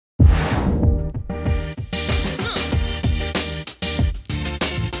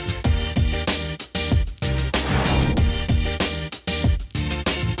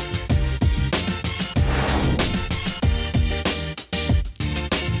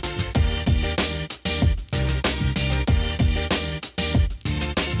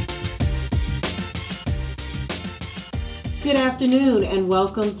afternoon and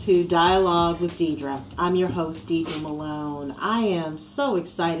welcome to Dialogue with Deidre. I'm your host, Deidre Malone. I am so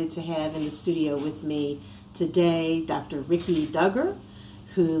excited to have in the studio with me today Dr. Rickey L,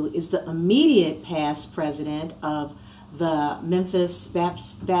 who is the immediate past president of the Memphis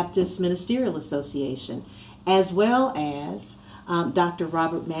Baptist Ministerial Association, as well as Dr.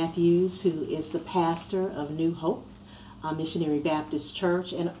 Robert Matthews, who is the pastor of New Hope Missionary Baptist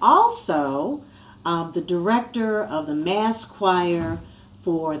Church, and also the director of the mass choir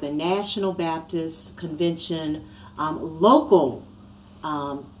for the National Baptist Convention local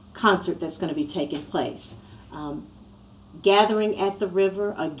concert that's going to be taking place. Gathering at the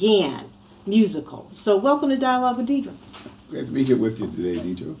River again, musical. So welcome to Dialogue with Deidre. Glad to be here with you today,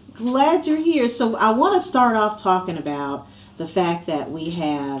 Deidre. Glad you're here. So I want to start off talking about the fact that we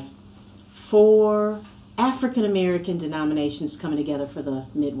have 4 African-American denominations coming together for the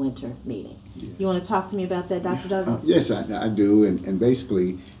midwinter meeting. Yes. You want to talk to me about that, Dr. Douglas? Yes, I do. And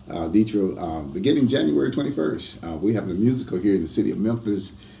basically, Deidre, beginning January 21st, we have a musical here in the city of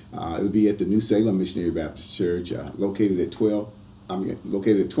Memphis. It'll be at the new Salem Missionary Baptist Church, located at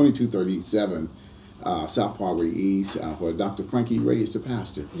 2237 South Parkway East, where Dr. Frankie Ray is the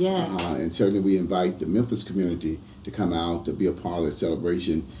pastor. Yes. And certainly we invite the Memphis community to come out to be a part of the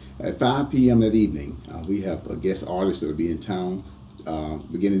celebration. At 5 p.m. that evening, we have a guest artist that will be in town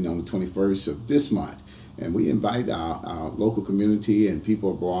beginning on the 21st of this month. And we invite our local community and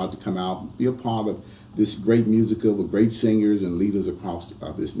people abroad to come out and be a part of this great musical with great singers and leaders across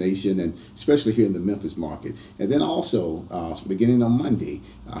this nation, and especially here in the Memphis market. And then also, beginning on Monday,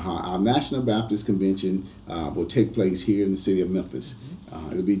 our National Baptist Convention will take place here in the city of Memphis.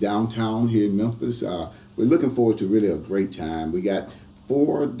 It'll be downtown here in Memphis. We're looking forward to really a great time. We got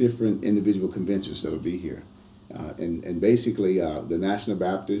 4 different individual conventions that will be here. And basically, the National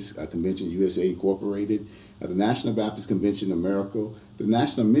Baptist Convention USA Incorporated, the National Baptist Convention America, the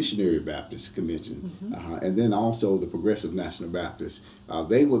National Missionary Baptist Convention, and then also the Progressive National Baptist.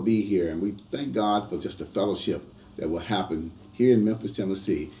 They will be here, and we thank God for just the fellowship that will happen here in Memphis,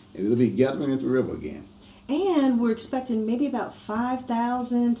 Tennessee. And it'll be gathering at the river again. And we're expecting maybe about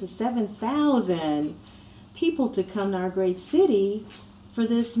 5,000 to 7,000 people to come to our great city for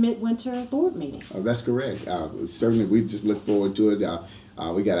this midwinter board meeting. That's correct. Certainly, we just look forward to it.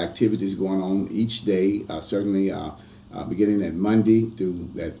 We got activities going on each day, certainly beginning at Monday through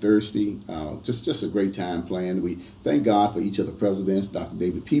that Thursday. Just a great time planned. We thank God for each of the presidents, Dr.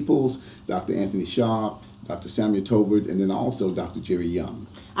 David Peoples, Dr. Anthony Sharp, Dr. Samuel Tobert, and then also Dr. Jerry Young.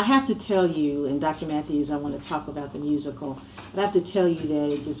 I have to tell you, and Dr. Matthews, I want to talk about the musical, but I have to tell you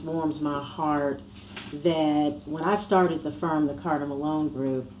that it just warms my heart that when I started the firm, the Carter Malone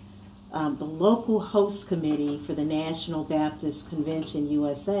Group, the local host committee for the National Baptist Convention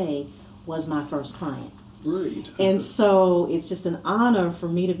USA was my first client. Great. And so it's just an honor for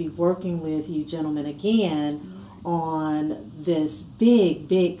me to be working with you gentlemen again on this big,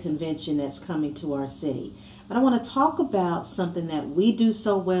 big convention that's coming to our city. But I want to talk about something that we do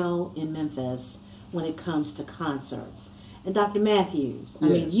so well in Memphis when it comes to concerts. And Dr. Matthews, I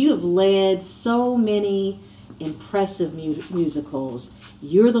mean, you have led so many impressive musicals.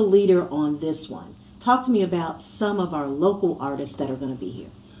 You're the leader on this one. Talk to me about some of our local artists that are going to be here.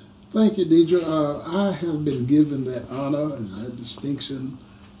 Thank you, Deidre. I have been given that honor and that distinction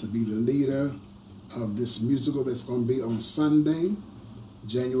to be the leader of this musical that's going to be on Sunday,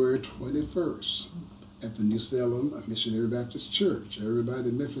 January 21st at the New Salem Missionary Baptist Church. Everybody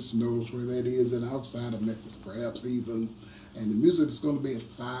in Memphis knows where that is, and outside of Memphis perhaps even. And the music is going to be at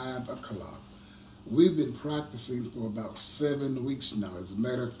 5 o'clock. We've been practicing for about 7 weeks now. As a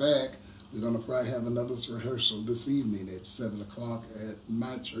matter of fact, we're going to probably have another rehearsal this evening at 7 o'clock at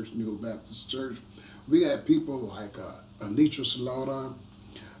my church, New Baptist Church. We got people like Anitra Slaughter,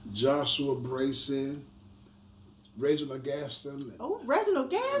 Joshua Bracey, Reginald Gaston. Oh, Reginald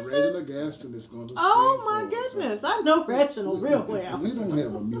Gaston? Reginald Gaston is going to sing. Oh, my goodness. I know Reginald real well. We don't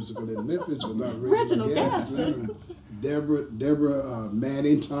have a musical in Memphis without Reginald Gaston. Deborah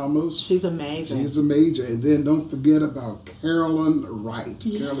Manning Thomas. She's amazing. She's a major. And then don't forget about Carolyn Wright.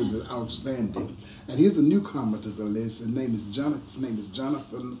 Yes. Carolyn is outstanding. And he's a newcomer to the list. His name is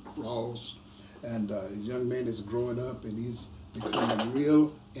Jonathan Cross. And the young man is growing up, and he's becoming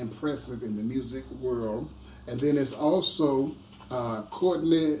real impressive in the music world. And then there's also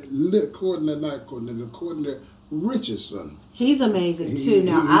Courtney Richardson. He's amazing too.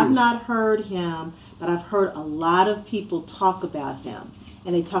 Now, I've not heard him, but I've heard a lot of people talk about him,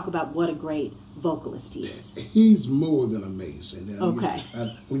 and they talk about what a great vocalist he is. He's more than amazing. Okay.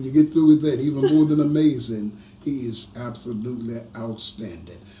 When you get through with that, even more than amazing, he is absolutely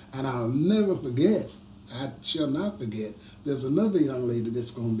outstanding. And I'll never forget, I shall not forget, there's another young lady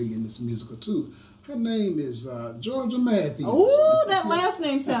that's going to be in this musical too. Her name is Georgia Matthews. Oh, that last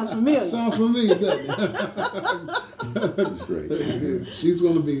name sounds familiar. Sounds familiar, doesn't it? That's great. She's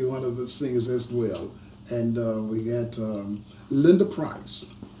going to be one of the singers as well. And we got Linda Price.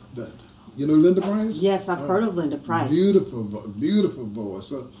 You know Linda Price? Yes, I've heard of Linda Price. Beautiful, beautiful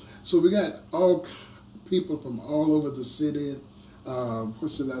voice. So we got all people from all over the city.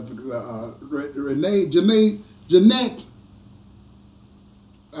 What's the Renee, Jeanette.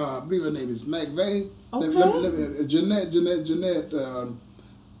 I believe her name is McVeigh. Okay. Jeanette.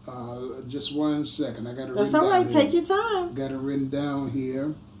 Just 1 second. I got it written down. That's all right. Take your time. Got it written down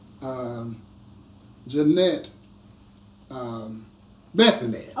here. Jeanette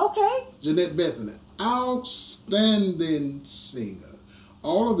Bethany. Okay. Jeanette Bethany. Outstanding singer.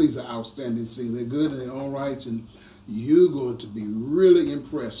 All of these are outstanding singers. They're good in their own rights, and you're going to be really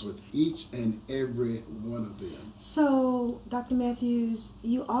impressed with each and every one of them. So, Dr. Matthews,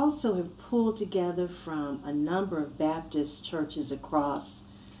 you also have pulled together from a number of Baptist churches across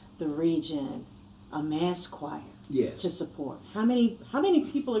the region a mass choir. Yes. To support. How many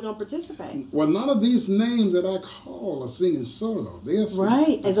people are going to participate? Well, none of these names that I call are singing solo. They're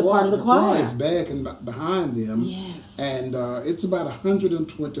right, as a part of the choir. The choir is back and behind them. Yes. And it's about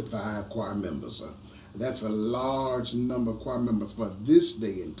 125 choir members. That's a large number of choir members for this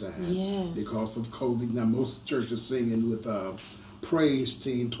day and time. Yes. Because of COVID. Now, most churches singing with praise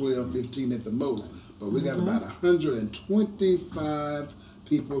team, 12, 15 at the most. But we got about 125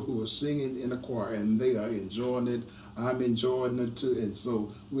 people who are singing in the choir, and they are enjoying it. I'm enjoying it too, and so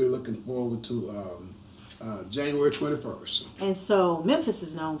we're looking forward to January 21st. And so Memphis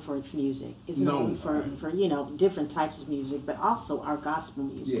is known for its music. It's known for different types of music, but also our gospel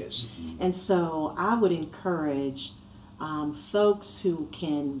music. Yes. And so I would encourage folks who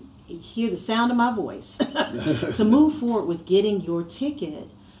can hear the sound of my voice to move forward with getting your ticket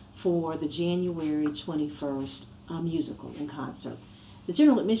for the January 21st musical and concert. The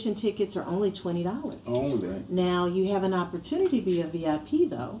general admission tickets are only $20. Only. Now, you have an opportunity to be a VIP,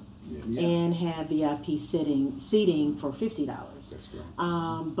 though, and have VIP seating for $50. That's great.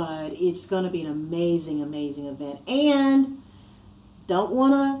 But it's going to be an amazing, amazing event. And don't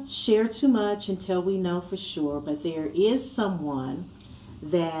want to share too much until we know for sure, but there is someone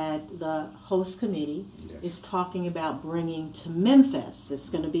that the host committee is talking about bringing to Memphis.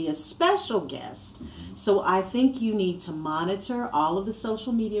 It's going to be a special guest. So I think you need to monitor all of the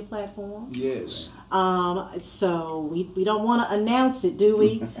social media platforms. Yes. So we don't want to announce it, do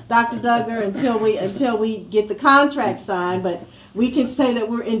we, Dr. Duggar, until we get the contract signed, but we can say that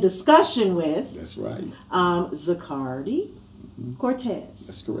we're in discussion with That's right. Zaccardi Cortez.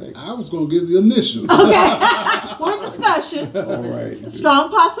 That's correct. I was going to give the initials. Okay. We're in discussion. All right.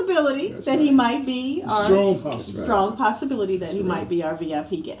 Strong possibility That's that he might be our strong possibility that he might be our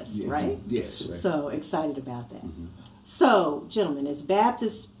VIP guest, right? Yes. So excited about that. So, gentlemen, as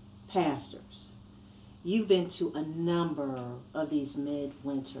Baptist pastors, you've been to a number of these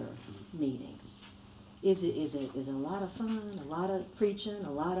midwinter meetings. Is it a lot of fun, a lot of preaching,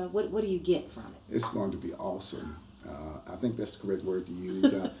 a lot of what do you get from it? It's going to be awesome. I think that's the correct word to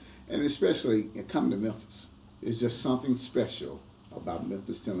use. And especially coming to Memphis. It's just something special about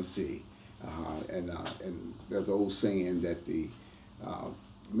Memphis, Tennessee. And there's an old saying that the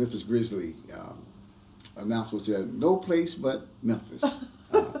Memphis Grizzly announced was there, no place but Memphis.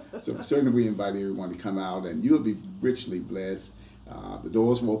 So certainly we invite everyone to come out, and you'll be richly blessed. The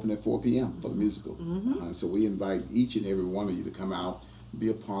doors will open at 4 p.m. for the musical. So we invite each and every one of you to come out, be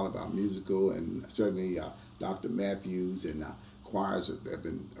a part of our musical, and certainly Dr. Matthews and choirs have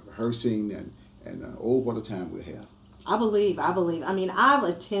been rehearsing, and oh, what a time we have. I believe. I mean, I've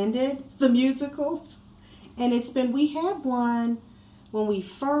attended the musicals, and we had one when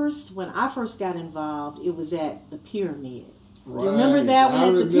I first got involved. It was at the Pyramid. Right. You remember that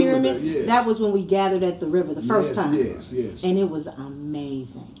one at the Pyramid? That, yes. That was when we gathered at the river the first time. Yes. And it was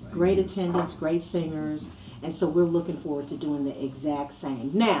amazing. Great attendance, great singers, and so we're looking forward to doing the exact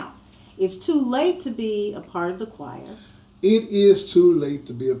same. Now, it's too late to be a part of the choir. It is too late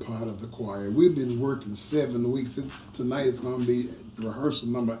to be a part of the choir. We've been working 7 weeks. Tonight is going to be rehearsal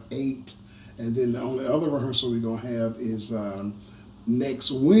number 8. And then the only other rehearsal we're going to have is next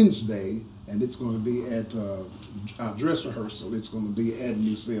Wednesday. And it's going to be at our dress rehearsal. It's going to be at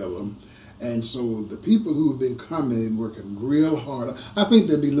New Salem. And so the people who have been coming and working real hard, I think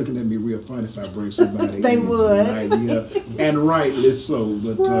they'd be looking at me real funny if I bring somebody they in would. tonight, and rightly so.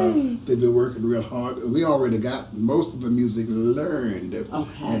 But they've been working real hard. We already got most of the music learned.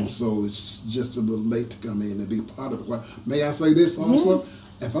 Okay. And so it's just a little late to come in and be part of the choir. May I say this also?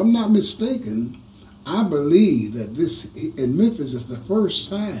 Yes. If I'm not mistaken, I believe that this in Memphis is the first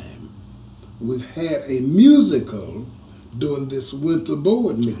time we've had a musical during this winter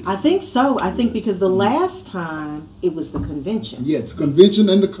board meeting. I think so. I think because the last time it was the convention. Yes, the convention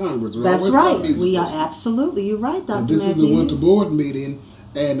and the Congress. That's right. We are absolutely. You're right, Dr. And this Matthews. is the winter board meeting,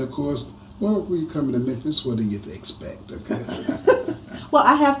 and of course, well, when you come to Memphis, what do you expect? Okay. Well,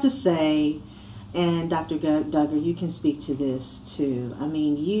 I have to say, and Dr. Duggar, you can speak to this too. I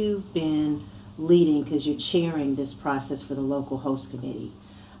mean, you've been leading because you're chairing this process for the local host committee.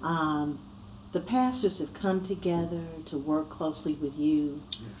 The pastors have come together to work closely with you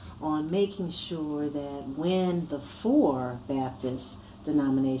on making sure that when the 4 Baptist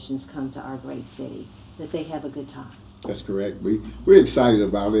denominations come to our great city, that they have a good time. That's correct. We're excited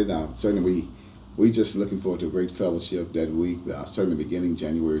about it. Certainly, we just looking forward to a great fellowship that week. Certainly beginning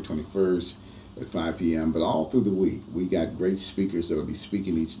January 21st at 5 p.m. But all through the week, we got great speakers that will be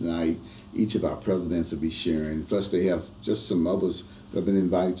speaking each night. Each of our presidents will be sharing. Plus, they have just some others that have been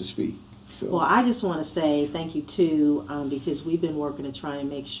invited to speak. So. Well, I just want to say thank you too, because we've been working to try and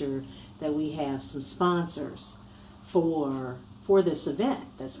make sure that we have some sponsors for this event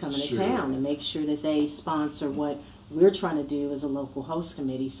that's coming to town, and make sure that they sponsor what we're trying to do as a local host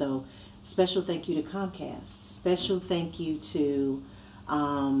committee. So, special thank you to Comcast. Special thank you to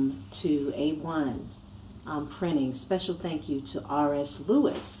A1 Printing. Special thank you to R.S.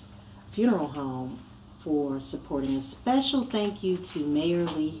 Lewis Funeral Home for supporting us. Special thank you to Mayor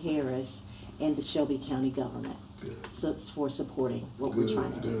Lee Harris and the Shelby County government for supporting what we're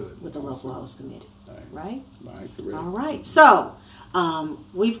trying to do with the local host committee. Right? Right, correct. All right. So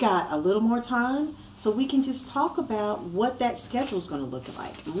we've got a little more time, so we can just talk about what that schedule is going to look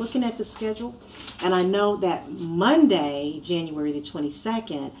like. I'm looking at the schedule, and I know that Monday, January the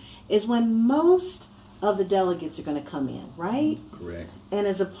 22nd, is when most of the delegates are going to come in, right? Correct. And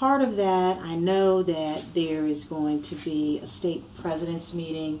as a part of that, I know that there is going to be a state president's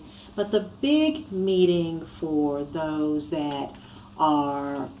meeting, but the big meeting for those that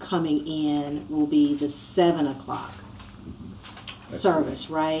are coming in will be the 7 o'clock service,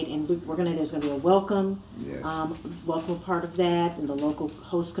 right? And there's gonna be a welcome, welcome part of that, and the local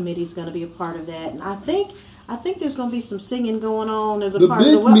host committee is gonna be a part of that. And I think there's gonna be some singing going on as a part of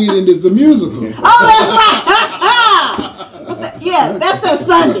the big meeting is the musical. Oh, that's right. Yeah, that's that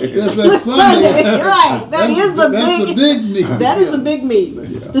Sunday. That's that Sunday. Right. That's the big meeting. That is the big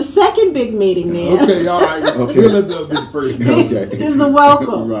meeting. Yeah. The second big meeting, then. Okay, all right. Okay. We'll let that be the first. Okay. Is the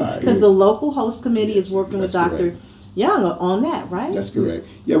welcome. Right. Because the local host committee is working with Dr. Young on that, right? That's correct.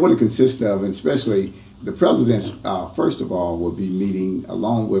 Yeah, what it consists of, and especially the presidents, first of all, will be meeting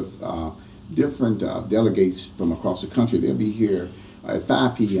along with different delegates from across the country. They'll be here at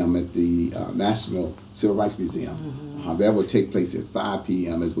 5 p.m. at the National Civil Rights Museum. Mm-hmm. That will take place at 5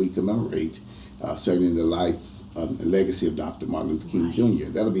 p.m. as we commemorate certainly the life and legacy of Dr. Martin Luther King Jr.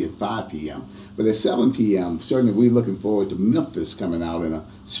 That'll be at 5 p.m. But at 7 p.m., certainly we're looking forward to Memphis coming out in a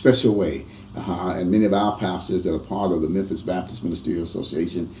special way. And many of our pastors that are part of the Memphis Baptist Ministerial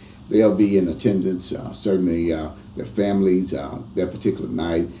Association, they'll be in attendance, certainly their families, that particular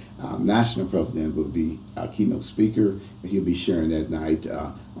night. National President will be our keynote speaker, and he'll be sharing that night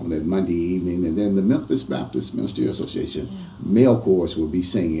on that Monday evening. And then the Memphis Baptist Ministerial Association male chorus will be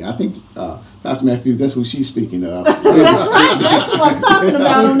singing. I think Pastor Matthews, that's who she's speaking of. That's right. That's what I'm talking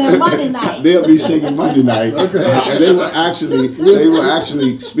about on that Monday night. They'll be singing Monday night. And they will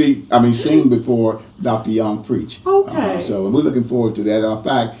actually sing before Dr. Young preach. Okay. And we're looking forward to that. In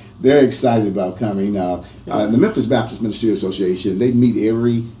fact, they're excited about coming. The Memphis Baptist Ministerial Association, they meet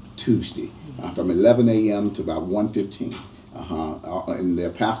every Tuesday from 11 a.m. to about 1:15. And their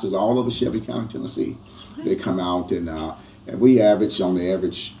pastors all over Shelby County, Tennessee. They come out and we average on the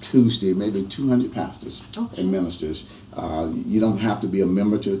average Tuesday maybe 200 pastors and ministers. You don't have to be a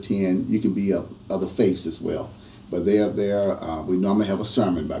member to attend. You can be of other faiths as well. But they are there. We normally have a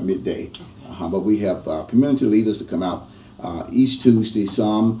sermon by midday. But we have community leaders to come out each Tuesday.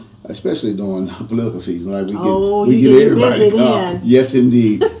 Some, especially during political season, right? We get everybody. Yes,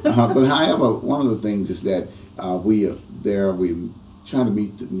 indeed. But however, one of the things is that we're trying to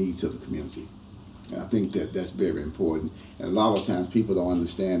meet the needs of the community. And I think that that's very important. And a lot of times people don't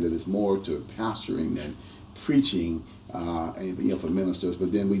understand that it's more to pastoring than preaching for ministers,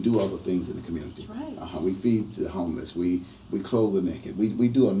 but then we do other things in the community. Right. We feed the homeless. We clothe the naked. We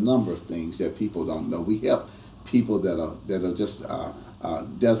do a number of things that people don't know. We help people that are just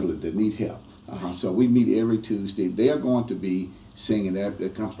desolate, that need help. So we meet every Tuesday. They are going to be singing.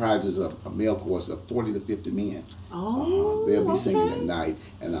 That comprises of a male chorus of 40 to 50 men. They'll be singing at night,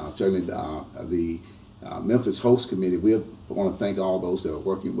 and certainly the Memphis Host Committee, we want to thank all those that are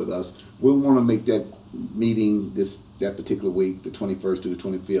working with us. We want to make that meeting that particular week, the 21st to the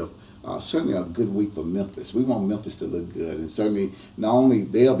 25th, certainly a good week for Memphis. We want Memphis to look good, and certainly not only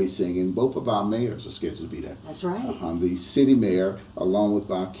they'll be singing, both of our mayors are scheduled to be there. That's right. The city mayor, along with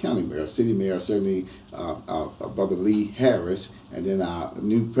our county mayor. City mayor certainly Brother Lee Harris, and then our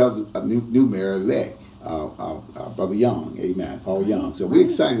new mayor-elect, Brother Young, amen, Paul Young. So we're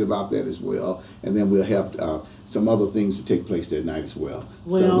excited about that as well, and then we'll have some other things to take place that night as well.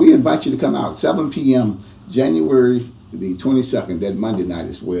 So we invite you to come out 7 p.m. January the 22nd, that Monday night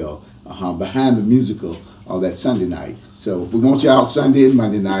as well, behind the musical that Sunday night. So we want you out Sunday and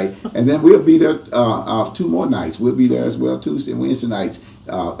Monday night, and then we'll be there 2 more nights. We'll be there as well Tuesday and Wednesday nights.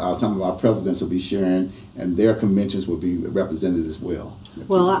 Some of our presidents will be sharing, and their conventions will be represented as well.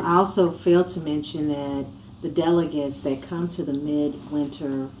 Well, I also failed to mention that the delegates that come to the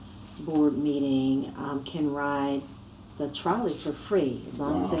midwinter board meeting can ride the trolley for free as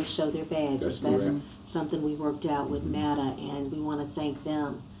long as they show their badges. That's something we worked out with MATA, and we want to thank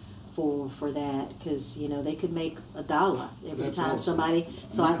them for that, because they could make $1 every time somebody.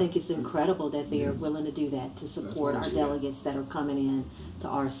 So I think it's incredible that they are willing to do that to support our delegates that are coming in to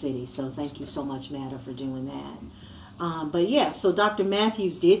our city. So thank you so much, MATA, for doing that. But yeah, so Dr.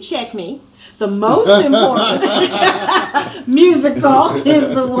 Matthews did check me. The most important musical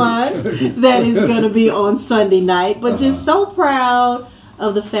is the one that is going to be on Sunday night. But just so proud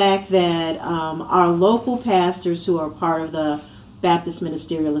of the fact that our local pastors who are part of the Baptist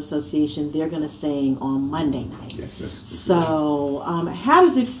Ministerial Association, they're going to sing on Monday night. Yes, so how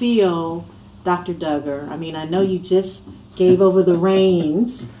does it feel, Dr. Duggar? I mean, I know you just gave over the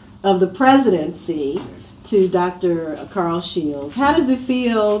reins of the presidency to Dr. Carl Shields. How does it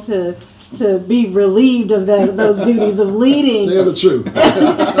feel to be relieved of those duties of leading? Tell the truth.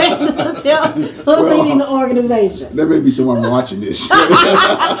 Leading the organization. There may be someone watching this. Exactly.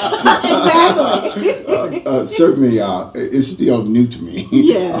 Certainly, it's still new to me.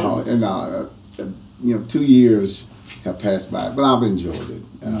 Yes. 2 years have passed by, but I've enjoyed it.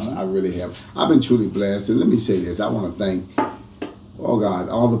 I really have. I've been truly blessed. And let me say this: I want to thank, oh God,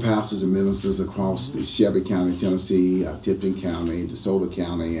 all the pastors and ministers across the Shelby County, Tennessee, Tipton County, DeSoto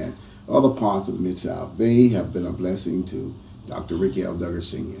County, and other parts of the Mid-South. They have been a blessing to Dr. Rickey L. Duggar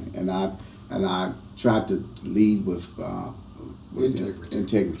Sr. And I tried to lead with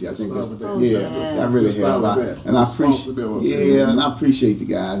integrity. I think that really helped. And I appreciate the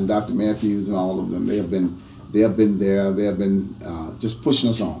guy and Dr. Matthews and all of them. They have been there. They have been just pushing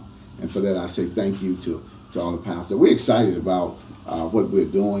us on. And for that, I say thank you to all the pastors. We're excited about what we're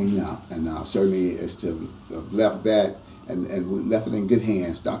doing, and certainly as to have left that and we left it in good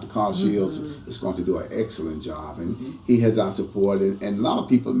hands. Dr. Carl Shields is going to do an excellent job, and he has our support. And a lot of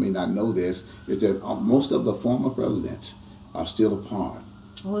people may not know this, is that most of the former presidents are still a part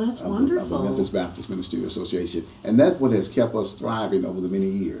that's of wonderful. the Memphis Baptist Ministerial Association. And that's what has kept us thriving over the many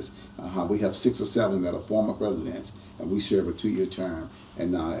years. We have 6 or 7 that are former presidents, and we serve a 2-year term.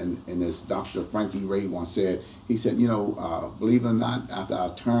 And as Dr. Frankie Ray once said, he said, believe it or not, after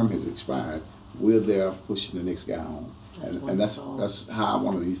our term has expired, we're there pushing the next guy on. And that's how I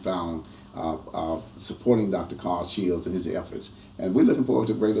want to be found, supporting Dr. Carl Shields and his efforts. And we're looking forward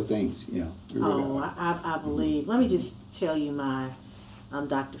to greater things. I believe. Let me just tell you my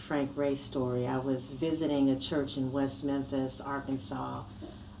Dr. Frank Ray story. I was visiting a church in West Memphis, Arkansas,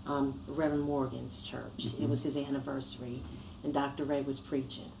 Reverend Morgan's church. It was his anniversary, and Dr. Ray was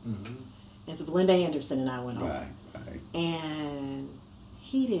preaching. And so Belinda Anderson and I went on. Right. And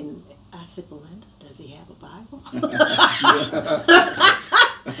he didn't. I said, Belinda, does he have a Bible?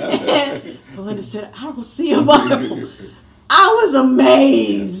 And Belinda said, I don't see a Bible. I was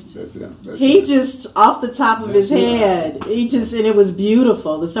amazed. He just, off the top of his head, and it was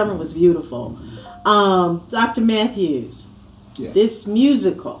beautiful. The sermon was beautiful. Dr. Matthews, this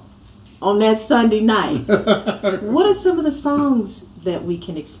musical on that Sunday night, what are some of the songs that we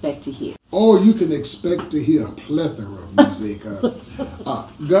can expect to hear? Oh, you can expect to hear a plethora of music.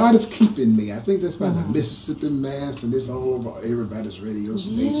 God is Keeping Me. I think that's by the Mississippi Mass, and it's all over everybody's radio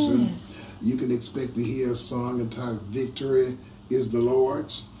station. Yes. You can expect to hear a song entitled Victory is the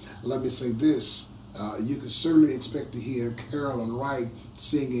Lord's. Let me say this. You can certainly expect to hear Carolyn Wright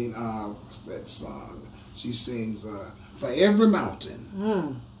singing, what's that song? She sings, For Every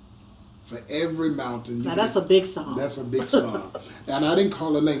Mountain. For Every Mountain. Now that's a big song. That's a big song. And I didn't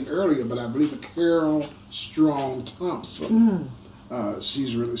call her name earlier, but I believe Carol Strong Thompson.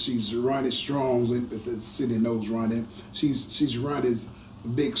 She's running strong. The city knows running. She's run as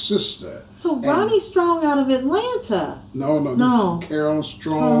big sister. So Ronnie Strong out of Atlanta. No, this is Carol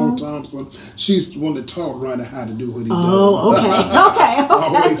Strong Thompson. She's the one that taught Ronnie how to do what he does. Oh, okay. I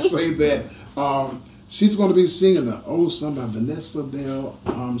always say that. She's going to be singing the old song by Vanessa Bell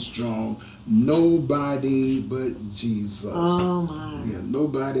Armstrong, Nobody But Jesus. Oh, my. Yeah,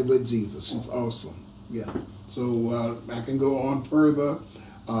 Nobody But Jesus. She's awesome. Yeah. So I can go on further.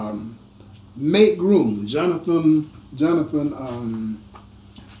 Make Room, Jonathan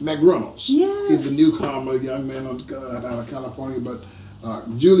McReynolds. Yes. He's a newcomer, young man out of California, but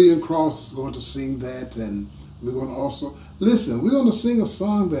Julian Cross is going to sing that, and we're going to also, we're going to sing a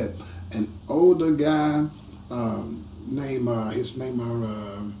song that an older guy named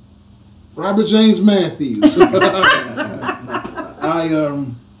Robert James Matthews. I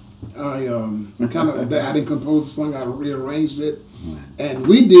didn't compose the song, I rearranged it, and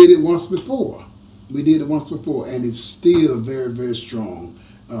we did it once before. And it's still very, very strong.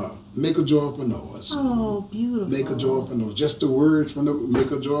 Make a joyful noise. Oh, beautiful. Make a joyful noise. Just the words from the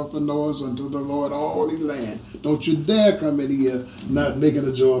make a joyful noise unto the Lord all the land. Don't you dare come in here not making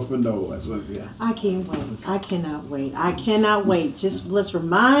a joyful noise. So, yeah. I can't wait. I cannot wait. Just let's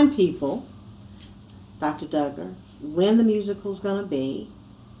remind people, Dr. Duggar, when the musical's going to be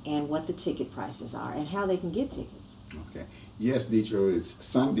and what the ticket prices are and how they can get tickets. Okay. Yes, Deidre, it's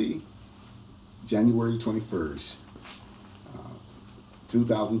Sunday, January 21st.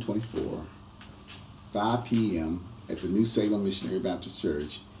 2024, 5 p.m. at the New Salem Missionary Baptist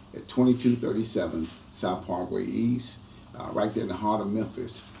Church at 2237 South Parkway East, right there in the heart of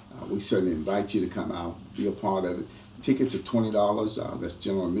Memphis. We certainly invite you to come out, be a part of it. Tickets are $20, that's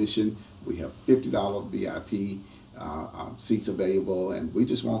general admission. We have $50 VIP seats available, and we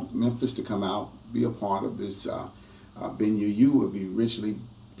just want Memphis to come out, be a part of this venue. You will be richly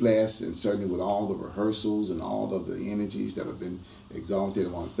blessed, and certainly with all the rehearsals and all of the energies that have been exalted. I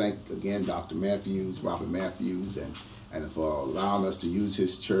want to thank again Dr. Matthews, Robert Matthews, and for allowing us to use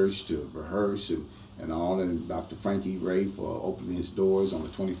his church to rehearse and all, and Dr. Frankie Ray for opening his doors on the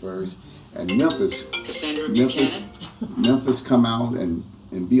 21st. And Memphis come out and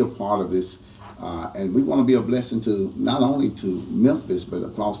be a part of this. And we want to be a blessing to not only to Memphis, but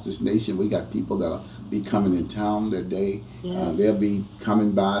across this nation. We got people that'll be coming in town that day. Yes. They'll be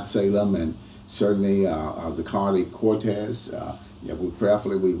coming by Salem, and certainly Zaccardi Cortez. We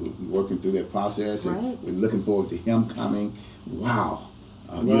prayerfully we're working through that process, and right. we're looking forward to him coming. Wow.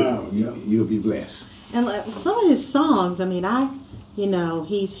 You'll be blessed. And some of his songs, I mean,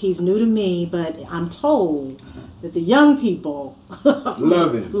 he's new to me, but I'm told that the young people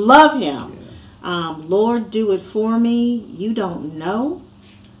love him. Yeah. Lord, do it for me. You don't know.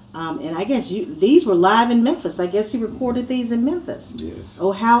 And I guess these were live in Memphis. I guess he recorded these in Memphis. Yes.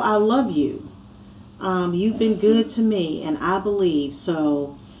 Oh, how I love you. You've been good to me, and I believe.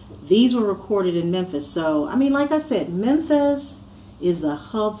 So these were recorded in Memphis. So, I mean, like I said, Memphis is a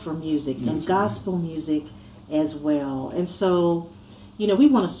hub for music and gospel music as well. And so, we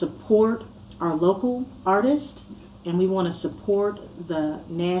want to support our local artists, and we want to support the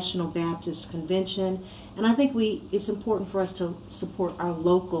National Baptist Convention. And I think it's important for us to support our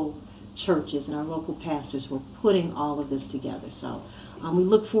local churches and our local pastors. We're putting all of this together. So we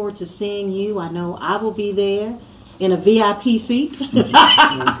look forward to seeing you. I know I will be there in a VIP seat.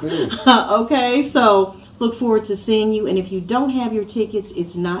 Okay, so look forward to seeing you. And if you don't have your tickets,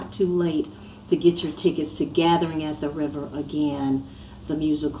 it's not too late to get your tickets to Gathering at the River Again, the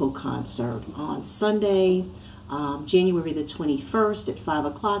musical concert on Sunday, January the 21st at 5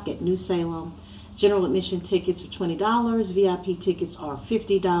 o'clock at New Salem. General admission tickets are $20. VIP tickets are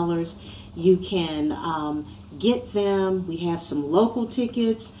 $50. You can get them. We have some local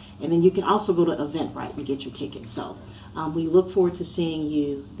tickets, and then you can also go to Eventbrite and get your tickets. So we look forward to seeing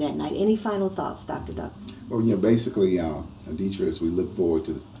you that night. Any final thoughts, Dr. Duck? Well, basically, Deidre, as we look forward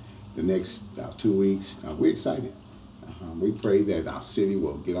to the next 2 weeks, we're excited. We pray that our city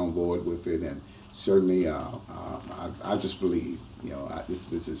will get on board with it, and certainly, I just believe,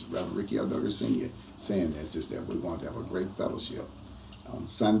 this is Reverend Rickey L. Sr. saying this, is that we're going to have a great fellowship on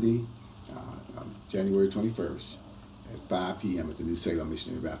Sunday, January 21st at 5 p.m. at the New Salem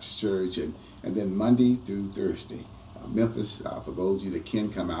Missionary Baptist Church, and then Monday through Thursday. Memphis, for those of you that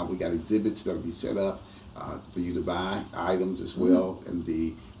can come out, we got exhibits that will be set up for you to buy items as well in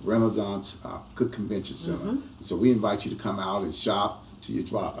the Renaissance Cook Convention Center. So we invite you to come out and shop till you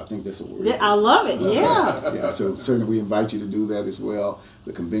drop. I think that's a word. I love it, yeah. Yeah, so certainly we invite you to do that as well.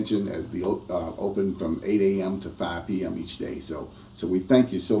 The convention will be open from 8 a.m. to 5 p.m. each day. So So we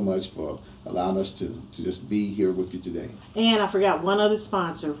thank you so much for allowing us to just be here with you today. And I forgot one other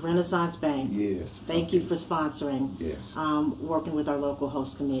sponsor, Renaissance Bank. Yes. Thank you for sponsoring. Yes. Working with our local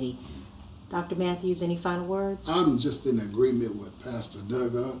host committee. Dr. Matthews, any final words? I'm just in agreement with Pastor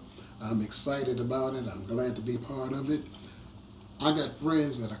Doug. I'm excited about it. I'm glad to be part of it. I got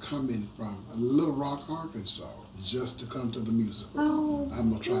friends that are coming from Little Rock, Arkansas, just to come to the musical. Oh, I'm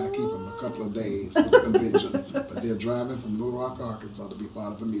going to try to keep them a couple of days for the convention, but they're driving from Little Rock, Arkansas to be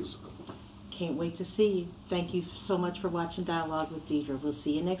part of the musical. can't wait to see you. Thank you so much for watching Dialogue with Deidre. We'll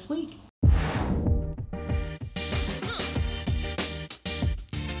see you next week.